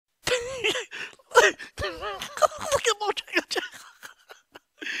Look at Bojangles.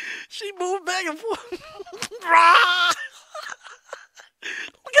 She moved back and forth.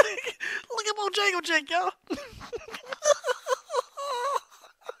 Look at Bojangles, y'all.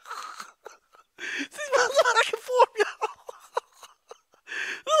 She's moving back and forth, y'all.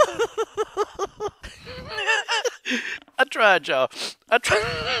 I tried, y'all. I tried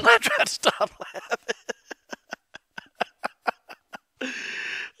to stop laughing.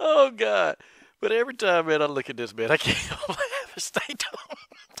 Oh, God. But every time, man, I look at this, man, I can't help laughing. Stay tuned.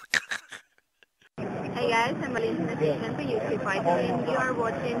 Hey guys, I'm Alicia Station for YouTube Fighting. You are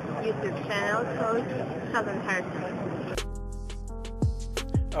watching YouTube channel Coach Southern Harrison.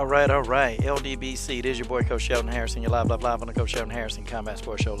 All right. LDBC, it is your boy, Coach Sheldon Harrison. You're live on the Coach Sheldon Harrison Combat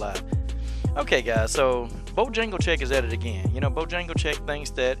Sports Show Live. Okay, guys, so Bojangles is at it again. You know, Bojangles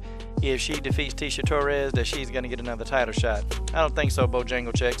thinks that if she defeats Tecia Torres, that she's going to get another title shot. I don't think so,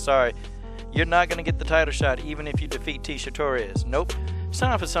 Bojangles. Sorry. You're not going to get the title shot even if you defeat Tecia Torres. Nope. It's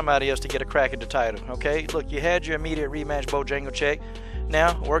time for somebody else to get a crack at the title, okay? Look, you had your immediate rematch, Bojangles.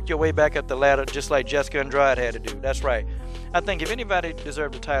 Now, work your way back up the ladder just like Jessica Andrade had to do. That's right. I think if anybody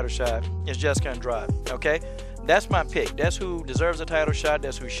deserved a title shot, it's Jessica Andrade, okay? That's my pick. That's who deserves a title shot.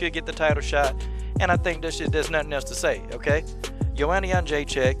 That's who should get the title shot. And I think there's nothing else to say, okay? Joanna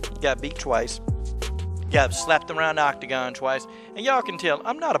Jedrzejczyk got beat twice. Got slapped around the octagon twice. And y'all can tell,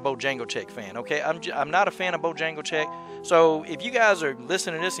 I'm not a Bojangles fan, okay? I'm not a fan of Bojangles. So if you guys are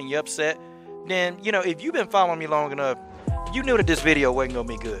listening to this and you're upset, then, you know, if you've been following me long enough, you knew that this video wasn't going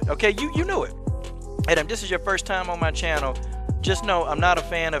to be good, okay? You knew it. And if this is your first time on my channel, just know I'm not a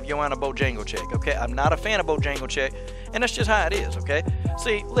fan of Joanna Bojangles, okay? I'm not a fan of Bojangles, and that's just how it is, okay?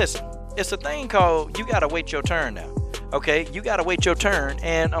 See, listen, it's a thing called you got to wait your turn now, okay? You got to wait your turn,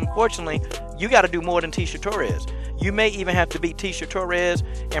 and unfortunately, you got to do more than Tecia Torres. You may even have to beat Tecia Torres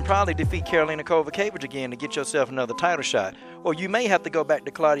and probably defeat Karolina Kowalkiewicz again to get yourself another title shot. Or you may have to go back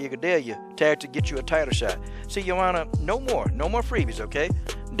to Claudia Gadelha to get you a title shot. See, Joanna, no more freebies, okay?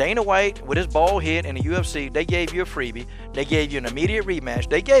 Dana White, with his bald head in the UFC, they gave you a freebie. They gave you an immediate rematch.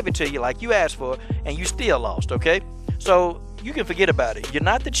 They gave it to you like you asked for, and you still lost, okay? So you can forget about it. You're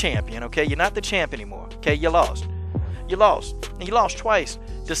not the champion, okay? You're not the champ anymore, okay? You lost. You lost. And you lost twice,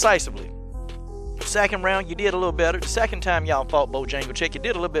 decisively. Second round, you did a little better. The second time y'all fought Bojangles, you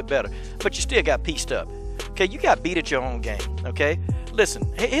did a little bit better. But you still got pieced up. Okay, you got beat at your own game, okay?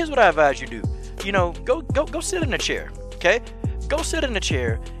 Listen, here's what I advise you do. You know, go sit in a chair, okay? Go sit in a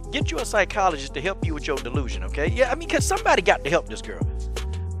chair, get you a psychologist to help you with your delusion, okay? Yeah, I mean, because somebody got to help this girl.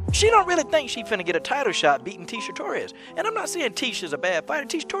 She don't really think she finna get a title shot beating Tecia Torres. And I'm not saying Tecia's a bad fighter.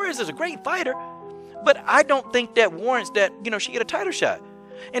 Tecia Torres is a great fighter. But I don't think that warrants that, you know, she get a title shot.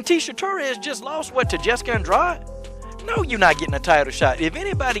 And Tecia Torres just lost, what, to Jessica Andrade? No, you're not getting a title shot. If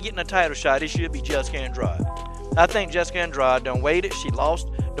anybody getting a title shot, it should be Jessica Andrade. I think Jessica Andrade done waited. She lost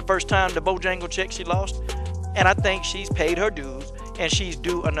the first time the Bojangles she lost. And I think she's paid her dues, and she's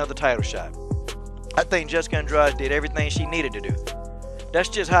due another title shot. I think Jessica Andrade did everything she needed to do. That's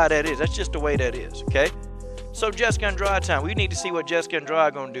just how that is. That's just the way that is, okay? So Jessica Andrade time. We need to see what Jessica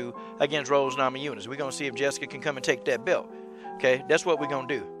Andrade going to do against Rose Namajunas. We're going to see if Jessica can come and take that belt. Okay, that's what we're going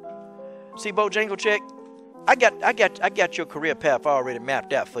to do. See, Bojangles, I got your career path already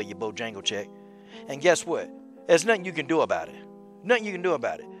mapped out for you, Bojangles. And guess what? There's nothing you can do about it. Nothing you can do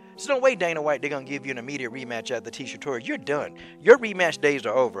about it. So don't wait, Dana White. They're going to give you an immediate rematch after Tecia Torres. You're done. Your rematch days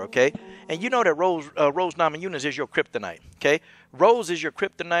are over, okay? And you know that Rose Namajunas is your kryptonite, okay? Rose is your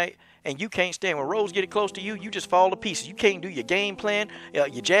kryptonite, and you can't stand. When Rose get close to you, you just fall to pieces. You can't do your game plan.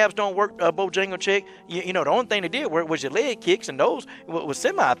 Your jabs don't work, Bojangles. You know, the only thing that did work was your leg kicks, and those was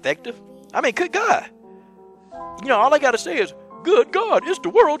semi-effective. I mean, good God. You know, all I got to say is, good God, it's the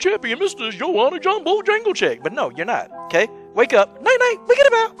world champion, Mr. Joanna John Bojangles. But no, you're not, okay? Wake up. Night-night. Look at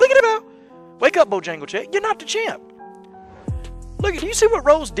him out. Wake up, Bojangles. You're not the champ. Look, do you see what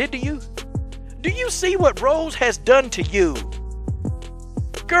Rose did to you? Do you see what Rose has done to you?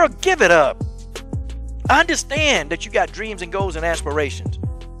 Girl, give it up. I understand that you got dreams and goals and aspirations.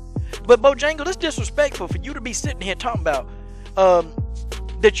 But Bojangles, it's disrespectful for you to be sitting here talking about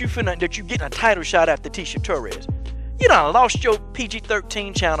that you getting a title shot after Tecia Torres. You done lost your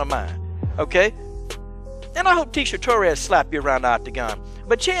PG-13 channel mind, okay? And I hope Tecia Torres slap you around the octagon.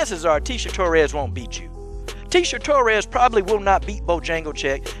 But chances are Tecia Torres won't beat you. Tecia Torres probably will not beat Bojangles.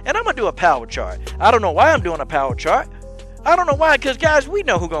 And I'm going to do a power chart. I don't know why I'm doing a power chart. I don't know why, because, guys, we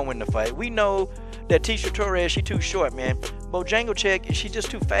know who's going to win the fight. We know that Tecia Torres, she too short, man. Bojangles, she's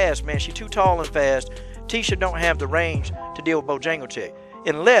just too fast, man. She too tall and fast. Tecia don't have the range to deal with Bojangles.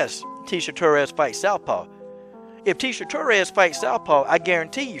 Unless Tecia Torres fights southpaw. if Tecia Torres fights Southpaw, I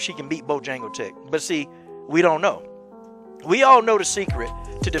guarantee you she can beat Bojangles. But see, we don't know. We all know the secret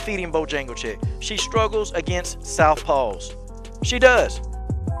to defeating Bojangles. She struggles against Southpaws. She does.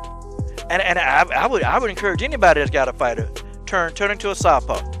 And I would encourage anybody that's got a fighter, turn into a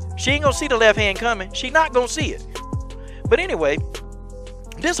Southpaw. She ain't gonna see the left hand coming. She not gonna see it. But anyway,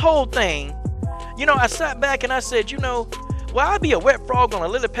 this whole thing, you know, I sat back and I said, you know, well, I'd be a wet frog on a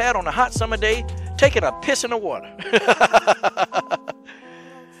lily pad on a hot summer day, taking a piss in the water.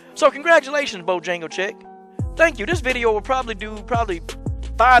 So congratulations, Bojangles. Thank you. This video will probably do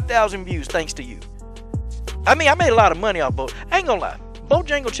 5,000 views thanks to you. I mean, I made a lot of money off I ain't gonna lie.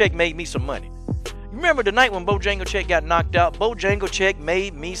 Bojangles made me some money. You remember the night when Bojangles got knocked out? Bojangles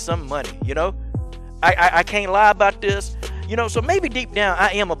made me some money, you know? I can't lie about this. You know, so maybe deep down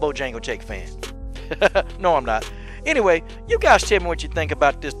I am a Bojangles fan. No, I'm not. Anyway, you guys tell me what you think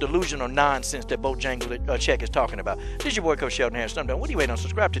about this delusional nonsense that Bojangles is talking about. This is your boy, Coach Sheldon Harris. What are you waiting on?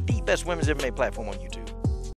 Subscribe to the best women's ever made platform on YouTube.